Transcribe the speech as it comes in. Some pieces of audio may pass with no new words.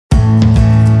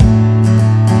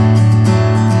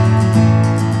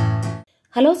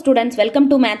Hello students, welcome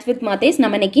to Maths with Maths.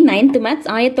 நம்ம இன்னைக்கு 9th Maths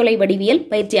ஆயத்தொலை வடிவியல்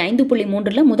பயிற்சி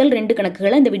 5.3ல முதல் 2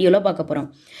 கணக்குகளை இந்த வீடியோல பார்க்க போறோம்.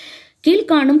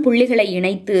 கீழ்காணும் புள்ளிகளை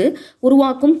இணைத்து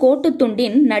உருவாக்கும் கோட்டுத்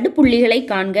துண்டின் நடுப்புள்ளிகளை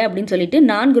காண்க அப்படின்னு சொல்லிட்டு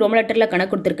 4 ரோமன் லெட்டர்ல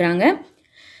கணக்கு கொடுத்திருக்காங்க.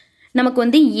 நமக்கு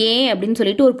வந்து A அப்படின்னு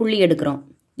சொல்லிட்டு ஒரு புள்ளி எடுக்கிறோம்.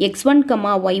 x1,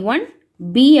 y1,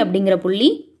 B அப்படிங்கிற புள்ளி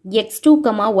x2,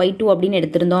 y2 அப்படின்னு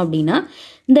எடுத்திருந்தோம் அப்படின்னா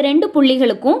இந்த ரெண்டு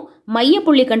புள்ளிகளுக்கும் மைய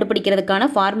புள்ளி கண்டுபிடிக்கிறதுக்கான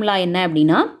ஃபார்முலா என்ன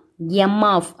அப்படின்னா m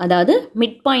of அதாவது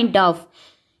midpoint of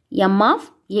m of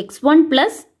x1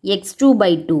 plus x2 by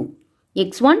 2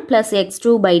 x1 plus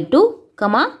x2 by 2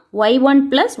 y1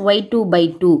 plus y2 by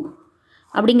 2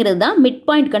 அப்படிங்கிறது தான்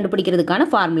midpoint கண்டுபிடிக்கிறதுக்கான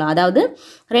ஃபார்முலா. அதாவது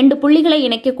ரெண்டு புள்ளிகளை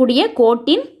இணைக்கக்கூடிய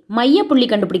கோட்டின் மைய புள்ளி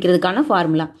கண்டுபிடிக்கிறதுக்கான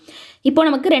ஃபார்முலா. இப்போ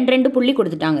நமக்கு ரெண்டு புள்ளி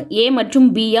கொடுத்துட்டாங்க. A மற்றும்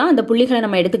B அந்த புள்ளிகளை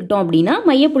நம்ம எடுத்துக்கிட்டோம் அப்படின்னா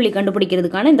மைய புள்ளி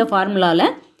கண்டுபிடிக்கிறதுக்கான இந்த ஃபார்முலால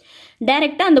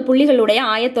டைரக்டா அந்த புள்ளிகளுடைய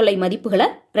ஆயத்தொலை மதிப்புகளை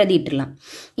பிரதியிடலாம்.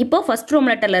 இப்போ ஃபர்ஸ்ட்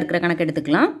ரோமன் லெட்டர்ல இருக்கிற கணக்கு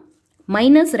எடுத்துக்கலாம்.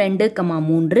 -2,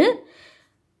 3.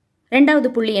 ரெண்டாவது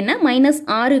புள்ளி என்ன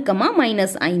 -6,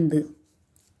 -5.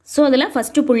 ஸோ அதில்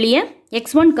ஃபர்ஸ்ட் புள்ளியை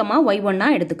x1, y1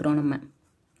 எடுத்துக்கிறோம். நம்ம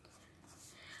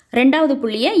ரெண்டாவது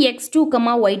புள்ளியை x2,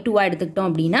 y2 எடுத்துக்கிட்டோம்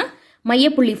அப்படின்னா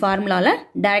மையப்புள்ளி ஃபார்முலாவில்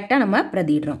டைரெக்டாக நம்ம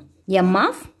பிரதிடுறோம். m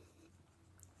of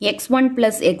x1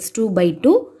 plus x2 by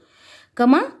 2,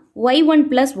 y1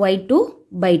 plus y2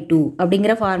 by 2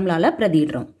 அப்படிங்கிற ஃபார்முலாவில்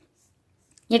பிரதிடுறோம்.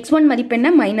 x1 மதிப்பு என்ன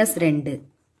 -2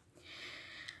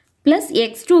 plus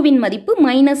x2வின் மதிப்பு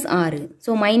 -6.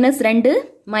 So -2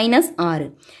 -6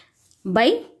 by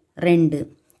 2,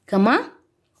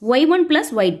 y1 plus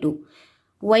y2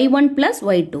 plus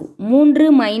y2 3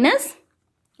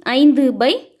 -5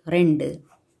 by 2.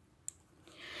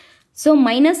 So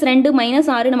 -2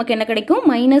 -6 நமக்கு என்ன கிடைக்கும்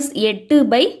 -8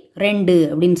 by 2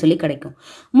 அப்படின்னு சொல்லி கிடைக்கும்.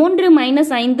 3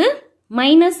 -5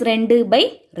 -2 by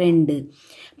 2.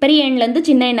 பெரிய எண்ணிலிருந்து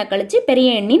சின்ன எண்ணை கழிச்சு பெரிய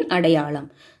எண்ணின் அடையாளம்.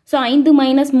 ஸோ 5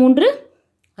 -3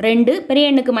 2, பெரிய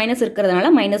எண்ணுக்கு மைனஸ் இருக்கிறதுனால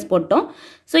மைனஸ் போட்டோம்.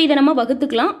 ஸோ இதை நம்ம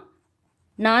வகுத்துக்கலாம்.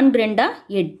 4 2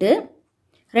 8,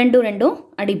 2 2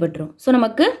 அடிபட்டுரும். ஸோ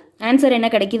நமக்கு ஆன்சர் என்ன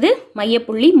கிடைக்குது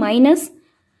மையப்புள்ளி -4,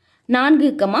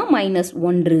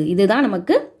 -1. இதுதான்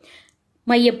நமக்கு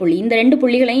மையப்புள்ளி. இந்த ரெண்டு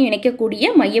புள்ளிகளையும் இணைக்கக்கூடிய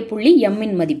மையப்புள்ளி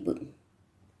m-இன் மதிப்பு.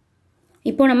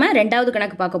 இப்போ நம்ம ரெண்டாவது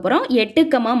கணக்கு பார்க்க போகிறோம். 8,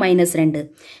 -2.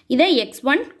 இதை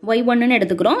x1, y1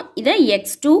 எடுத்துக்கிறோம். இதை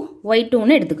x2,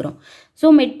 y2 எடுத்துக்கிறோம். ஸோ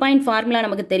மிட் பாயிண்ட் ஃபார்முலா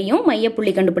நமக்கு தெரியும்.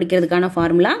 மையப்புள்ளி கண்டுபிடிக்கிறதுக்கான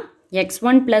formula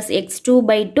x1 plus x2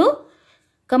 by 2,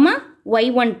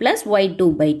 y1 plus y2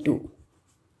 by 2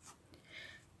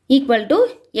 equal to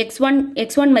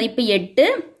x1 மதிப்பு 8,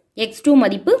 x2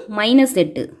 மதிப்பு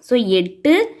 -8. So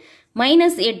 8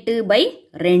 -8 by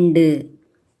 2.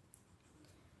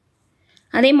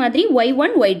 அதே மாதிரி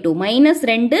y1 y2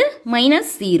 -2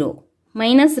 -0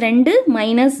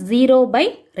 -2 by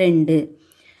 2.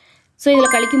 ஸோ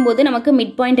இதில் கழிக்கும்போது நமக்கு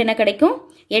மிட் பாயிண்ட் என்ன கிடைக்கும்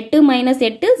 8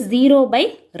 -8 0 by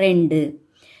 2.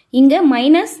 இங்கே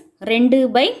 -2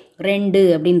 by 2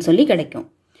 அப்படின்னு சொல்லி கிடைக்கும்.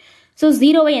 ஸோ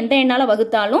 0வை எந்த எண்ணால்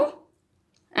வகுத்தாலும்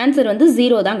ஆன்சர் வந்து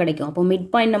 0 தான் கிடைக்கும். அப்போ மிட்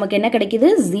பாயிண்ட் நமக்கு என்ன கிடைக்குது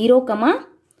 0,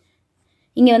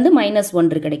 இங்கே வந்து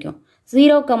 -1 கிடைக்கும்.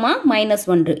 0,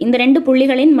 -1. இந்த ரெண்டு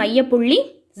புள்ளிகளின் மைய புள்ளி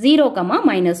 0,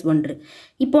 -1.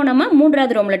 இப்போ நம்ம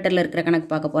மூன்றாவது ரோமன் லெட்டர்ல இருக்கிற கணக்கு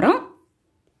பார்க்க போறோம்.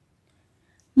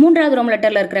 மூன்றாவது ரோமன்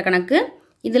லெட்டர்ல இருக்கிற கணக்கு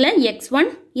இதுல x1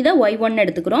 இதை y1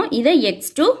 எடுத்துக்கிறோம். இதை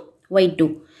x2 y2.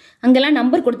 அங்கெல்லாம்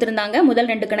நம்பர் கொடுத்திருந்தாங்க முதல்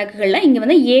ரெண்டு கணக்குகள்ல. இங்க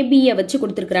வந்து ஏபியை வச்சு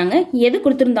கொடுத்திருக்காங்க. எது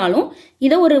கொடுத்திருந்தாலும்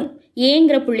இதை ஒரு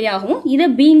ஏங்கிற புள்ளியாகவும் இதை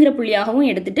பிங்கிற புள்ளியாகவும்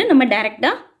எடுத்துட்டு நம்ம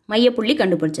டைரக்டா மைய புள்ளி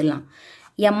கண்டுபிடிச்சிடலாம்.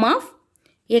 m of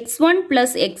x1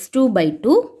 plus x2 by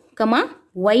 2,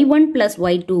 y1 plus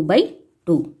y2 by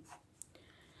 2.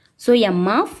 So m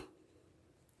of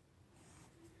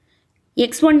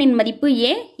x1 இன் மதிப்பு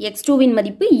a, x2 இன்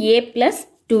மதிப்பு a plus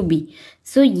 2b.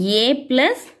 So a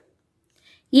plus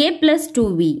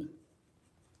 2b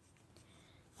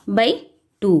by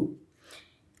 2.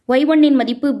 y1 இன்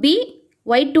மதிப்பு b,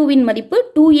 y2 இன் மதிப்பு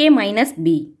 2a minus b.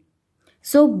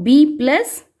 So b plus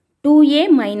 2a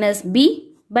minus b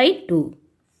by 2.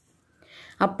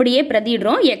 அப்படியே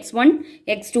பிரதிடுறோம். x1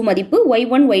 x2 மதிப்பு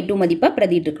y1 y2 மதிப்பை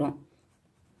பிரதிட்டுருக்கிறோம்.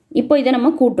 இப்போ இதை நம்ம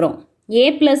கூட்டுறோம். a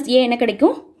plus a என்ன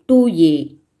கிடைக்கும் 2a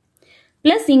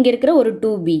plus இங்க இருக்கிற ஒரு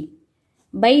 2b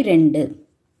by 2.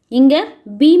 இங்க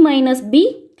b minus b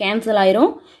கேன்சல்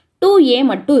ஆயிரும். 2a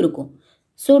மட்டும் இருக்கும்.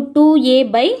 ஸோ 2a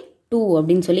by 2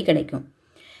 அப்படின்னு சொல்லி கிடைக்கும்.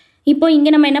 இப்போ இங்க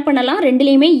நம்ம என்ன பண்ணலாம்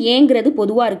ரெண்டுலையுமே ஏங்கிறது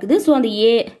பொதுவாக இருக்குது. ஸோ அந்த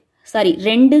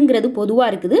ரெண்டுங்கிறது பொதுவாக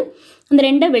இருக்குது. அந்த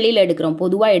ரெண்டை வெளியில் எடுக்கிறோம்.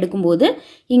 பொதுவாக எடுக்கும்போது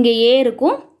இங்கே ஏ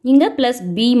இருக்கும், இங்கே ப்ளஸ்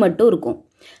பி மட்டும் இருக்கும்.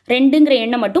 ரெண்டுங்கிற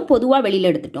எண்ணை மட்டும் பொதுவாக வெளியில்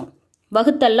எடுத்துட்டோம்.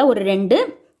 வகுத்தல்ல ஒரு 2,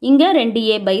 இங்கே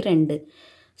 2a by 2.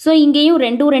 ஸோ இங்கேயும்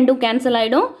 2 2 கேன்சல்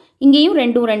ஆகிடும். இங்கேயும்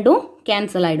ரெண்டும் ரெண்டும்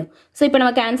கேன்சல் ஆகிடும். ஸோ இப்போ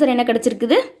நமக்கு ஆன்சர் என்ன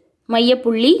கிடச்சிருக்குது?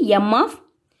 மையப்புள்ளி M of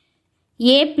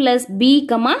A plus B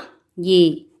comma A.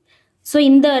 So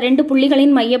இந்த ரெண்டு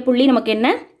புள்ளிகளின் மையப்புள்ளி நமக்கு என்ன?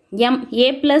 M A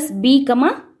plus B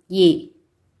comma ஏ.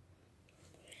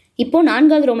 இப்போ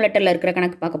 4வது ரோம் லெட்டரில் இருக்கிற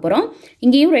கணக்கு பார்க்க போகிறோம்.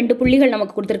 இங்கேயும் ரெண்டு புள்ளிகள்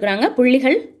நமக்கு கொடுத்துருக்குறாங்க.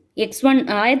 புள்ளிகள் x1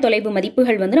 ஆயத்தொலைவு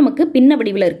மதிப்புகள் வந்து நமக்கு பின்ன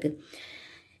வடிவில் இருக்குது.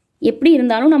 எப்படி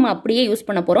இருந்தாலும் நம்ம அப்படியே யூஸ்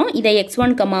பண்ண போகிறோம். இதை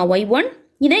x1, y1,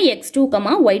 இதை x2,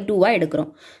 y2 எடுக்கிறோம்.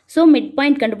 ஸோ மிட்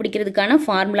பாயிண்ட் கண்டுபிடிக்கிறதுக்கான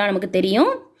ஃபார்முலா நமக்கு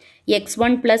தெரியும்.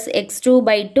 x1 +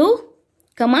 x2/2,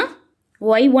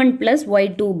 y1 +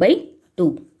 y2/2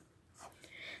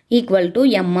 equal to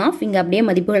M of, இங்கே அப்படியே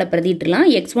மதிப்புகளை பிரதிட்டுலாம்.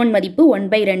 x1 மதிப்பு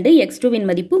 1/2, x2வின்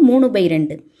மதிப்பு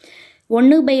 3/2.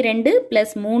 1/2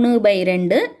 +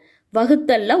 3/2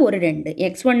 வகுத்தல்ல ஒரு 2.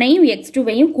 x1ஐயும்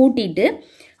x2வையும் கூட்டிட்டு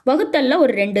வகுத்தல்ல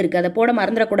ஒரு 2 இருக்குது, அதை போட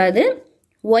மறந்துடக்கூடாது.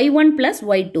 y1 +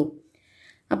 y2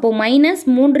 அப்போது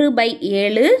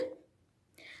 -3/7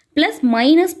 ப்ளஸ்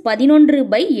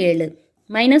 -11/7,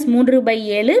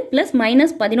 -3/7 ப்ளஸ்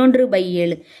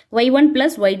 -11/7, y1 +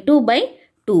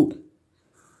 y2/2.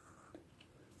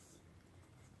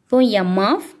 இப்போ எம்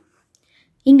ஆஃப்,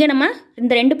 இங்கே நம்ம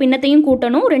இந்த ரெண்டு பின்னத்தையும்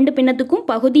கூட்டணும். ரெண்டு பின்னத்துக்கும்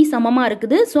பகுதி சமமாக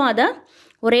இருக்குது. ஸோ அதை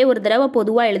ஒரே ஒரு தடவை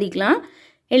பொதுவாக எழுதிக்கலாம்.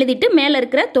 எழுதிட்டு மேலே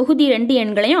இருக்கிற தொகுதி 2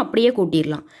 எண்களையும் அப்படியே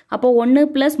கூட்டிடலாம். அப்போது 1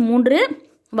 + 3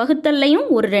 வகுத்தல்லையும்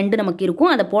ஒரு 2 நமக்கு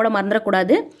இருக்கும், அதை போட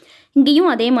மறந்துடக்கூடாது. இங்கேயும்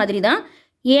அதே மாதிரி தான்.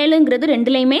 7ங்கிறது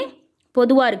ரெண்டுலேயுமே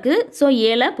பொதுவாக இருக்குது. ஸோ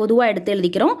 7 பொதுவாக எடுத்து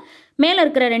எழுதிக்கிறோம். மேலே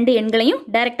இருக்கிற 2 எண்களையும்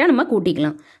டைரெக்டாக நம்ம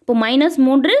கூட்டிக்கலாம். இப்போ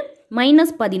 -3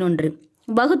 -11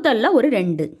 வகுத்தல்ல ஒரு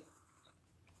 2.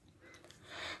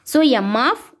 ஸோ எம்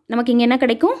ஆஃப் நமக்கு இங்கே என்ன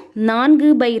கிடைக்கும்?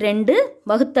 4/2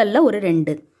 வகுத்தல்ல ஒரு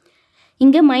 2.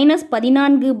 இங்கே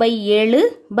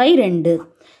 -14/7/2.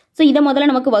 ஸோ இதை முதல்ல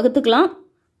நமக்கு வகுத்துக்கலாம்.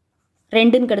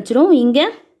 2ன்னு கிடச்சிரும். இங்கே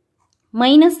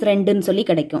 -2ன்னு சொல்லி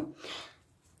கிடைக்கும்.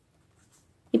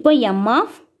 இப்போ எம்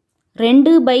ஆஃப்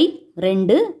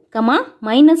 2/2,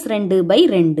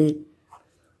 -2/2.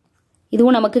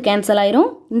 இதுவும் நமக்கு கேன்சல் ஆயிரும்.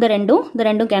 இந்த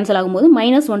ரெண்டும் கேன்சல் ஆகும்போது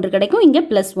 -1 கிடைக்கும். இங்கே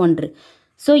 +1.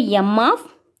 So M of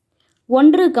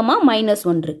 1,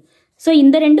 -1. ஸோ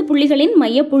இந்த ரெண்டு புள்ளிகளின்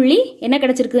மையப்புள்ளி என்ன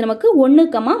கிடைச்சிருக்குது நமக்கு? 1,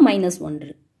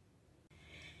 -1.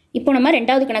 இப்போ நம்ம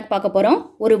 2வது கணக்கு பார்க்க போகிறோம்.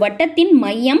 ஒரு வட்டத்தின்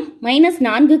மையம்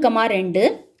 -4, 2,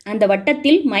 அந்த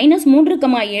வட்டத்தில்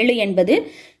 -3, 7 என்பது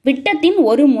விட்டத்தின்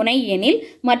ஒரு முனை எனில்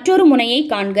மற்றொரு முனையை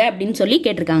காண்க அப்படின்னு சொல்லி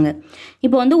கேட்டிருக்காங்க.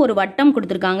 இப்போ வந்து ஒரு வட்டம்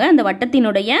கொடுத்துருக்காங்க. அந்த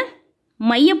வட்டத்தினுடைய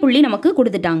மையப்புள்ளி நமக்கு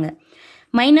கொடுத்துட்டாங்க.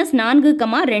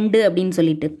 -4, 2 அப்படின்னு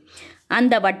சொல்லிட்டு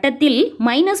அந்த வட்டத்தில்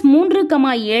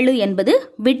 -3, 7 என்பது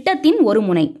விட்டத்தின் ஒரு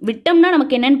முனை. விட்டம்னா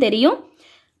நமக்கு என்னன்னு தெரியும்?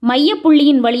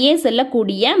 மையப்புள்ளியின் வழியே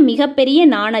செல்லக்கூடிய மிகப்பெரிய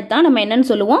நாணைத்தான் நம்ம என்னன்னு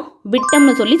சொல்லுவோம்?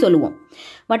 விட்டம்னு சொல்லுவோம்.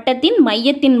 வட்டத்தின்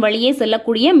மையத்தின் வழியே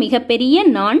செல்லக்கூடிய மிகப்பெரிய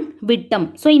நாண் விட்டம்.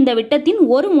 ஸோ இந்த விட்டத்தின்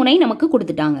ஒரு முனை நமக்கு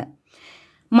கொடுத்துட்டாங்க,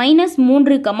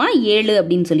 -3, 7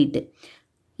 அப்படின்னு சொல்லிட்டு.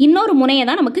 இன்னொரு முனையை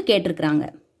தான் நமக்கு கேட்டிருக்கிறாங்க.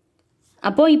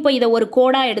 அப்போது இப்போ இதை ஒரு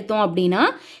கோடாக எடுத்தோம் அப்படின்னா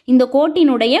இந்த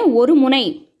கோட்டினுடைய ஒரு முனை,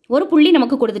 ஒரு புள்ளி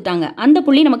நமக்கு கொடுத்துட்டாங்க. அந்த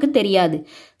புள்ளி நமக்கு தெரியாது.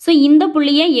 ஸோ இந்த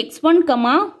புள்ளியை x1,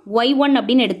 y1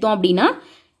 அப்படின்னு எடுத்தோம் அப்படின்னா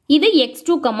இது x2,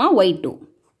 y2.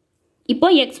 இப்போ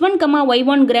x1,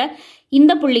 y1ங்கிற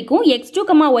இந்த புள்ளிக்கும் x2,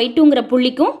 y2ங்கிற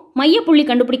புள்ளிக்கும் மையப்புள்ளி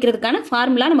கண்டுபிடிக்கிறதுக்கான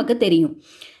ஃபார்முலா நமக்கு தெரியும்.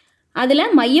 அதில்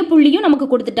மையப்புள்ளியும் நமக்கு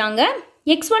கொடுத்துட்டாங்க,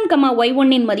 x1,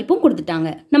 y1இன் மதிப்பும் கொடுத்துட்டாங்க.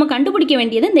 நம்ம கண்டுபிடிக்க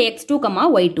வேண்டியது இந்த x2,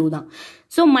 y2 தான்.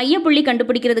 ஸோ மையப்புள்ளி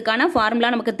கண்டுபிடிக்கிறதுக்கான ஃபார்முலா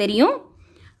நமக்கு தெரியும்.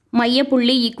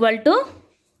 மையப்புள்ளி equal to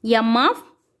M of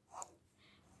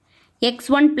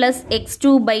x1 +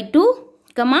 x2/2,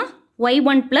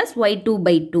 y1 +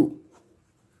 y2/2.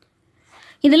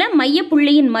 இதில்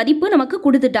மையப்புள்ளியின் மதிப்பு நமக்கு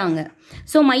கொடுத்துட்டாங்க.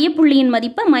 ஸோ மையப்புள்ளியின்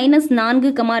மதிப்பை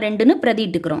 -4, 2ன்னு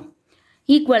பிரதிட்டுக்கிறோம்.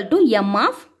 ஈக்குவல் டு எம்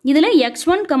ஆஃப், இதில்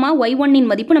x1, y1இன்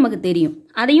மதிப்பு நமக்கு தெரியும்,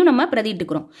 அதையும் நம்ம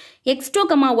பிரதிட்டுக்கிறோம். x2,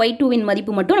 y2வின்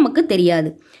மதிப்பு மட்டும் நமக்கு தெரியாது,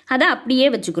 அதை அப்படியே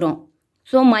வச்சுக்கிறோம்.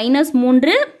 ஸோ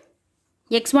 -3,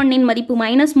 x1இன் மதிப்பு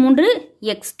 -3,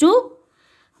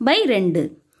 x2/2.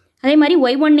 அதே மாதிரி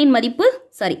y1இன் மதிப்பு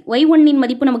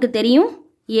நமக்கு தெரியும்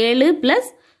 7 +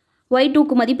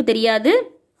 y2க்கு மதிப்பு தெரியாது,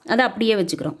 அதை அப்படியே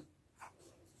வச்சுக்கிறோம்.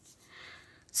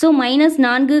 ஸோ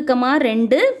 -4,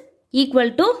 2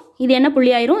 ஈக்குவல் டு, இது என்ன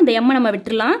புள்ளி ஆயிரும்? இந்த எம்மை நம்ம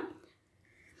விட்டுடலாம்.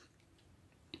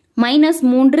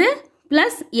 -3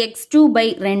 +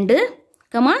 x2/2,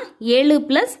 7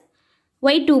 +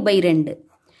 y2/2.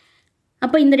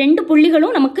 அப்போ இந்த ரெண்டு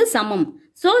புள்ளிகளும் நமக்கு சமம்.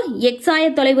 ஸோ x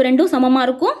ஆயத்தொலைவு ரெண்டும் சமமாக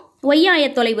இருக்கும், y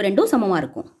ஆயத்தொலைவு ரெண்டும் சமமாக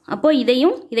இருக்கும். அப்போ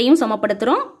இதையும்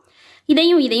சமப்படுத்துகிறோம்,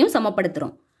 இதையும்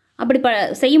சமப்படுத்துகிறோம். அப்படி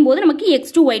செய்யும்போது நமக்கு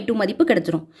x2, y2 மதிப்பு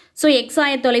கிடைச்சிரும். ஸோ x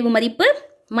ஆயத்தொலைவு மதிப்பு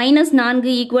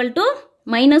 -4 ஈக்குவல் டு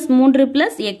 -3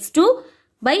 +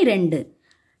 x2/2.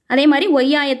 அதே மாதிரி y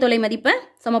ஆயத்தொலை மதிப்பை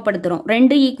சமப்படுத்துகிறோம்.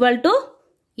 2 equal to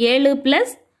 7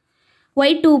 plus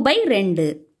y2/2.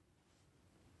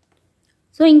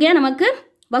 So இங்கே நமக்கு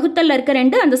வகுத்தலில் இருக்க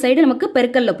 2 அந்த சைடு நமக்கு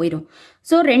பெருக்கல்ல போயிடும்.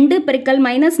 ஸோ 2 பெருக்கல்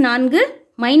 -4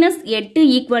 -8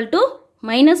 ஈக்குவல் டு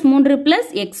 -3 ப்ளஸ்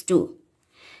x2.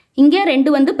 இங்கே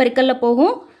 2 வந்து பெருக்கல்ல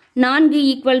போகும். 4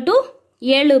 ஈக்குவல் டு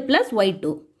 7 ப்ளஸ்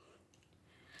y2.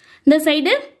 இந்த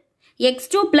சைடு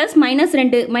x2 ப்ளஸ்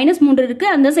 -2 -3 இருக்கு.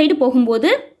 அந்த சைடு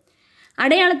போகும்போது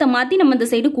அடையாளத்தை மாற்றி நம்ம இந்த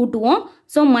சைடு கூட்டுவோம்.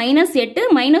 ஸோ -8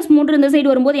 -3 இந்த சைடு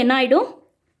வரும்போது என்ன ஆகிடும்?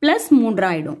 +3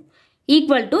 ஆகிடும்.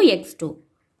 Equal to x2.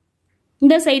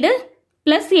 இந்த சைடு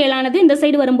 +7 ஆனது இந்த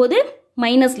சைடு வரும்போது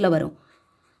மைனஸில் வரும்.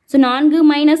 So 4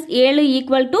 - 7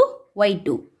 equal to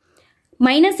y2.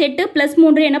 -8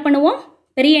 +3 என்ன பண்ணுவோம்?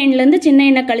 பெரிய எண்ணிலேருந்து சின்ன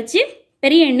எண்ணை கழித்து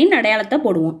பெரிய எண்ணின் அடையாளத்தை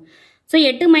போடுவோம். ஸோ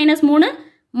 8 - 3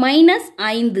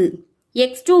 -5.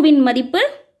 x2வின் மதிப்பு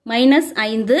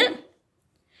 -5.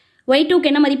 y2க்கு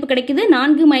என்ன மதிப்பு கிடைக்குது?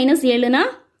 4 - 7னா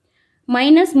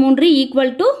 -3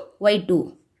 equal to y2.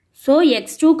 So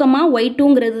x2,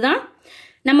 y2ங்கிறது தான்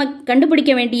நம்ம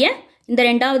கண்டுபிடிக்க வேண்டிய இந்த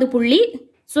ரெண்டாவது புள்ளி.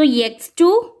 So x2,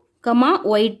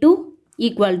 y2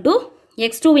 equal to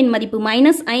x2வின் மதிப்பு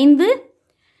 -5,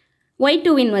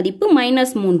 y2வின் மதிப்பு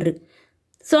 -3.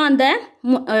 ஸோ அந்த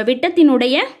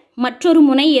விட்டத்தினுடைய மற்றொரு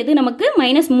முனை எது? நமக்கு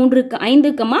 -3,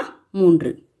 5,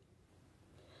 3.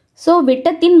 ஸோ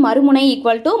விட்டத்தின் மறுமுனை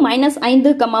ஈக்குவல் டு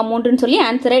 -5, 3ன்னு சொல்லி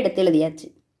ஆன்சரை எடுத்து எழுதியாச்சு.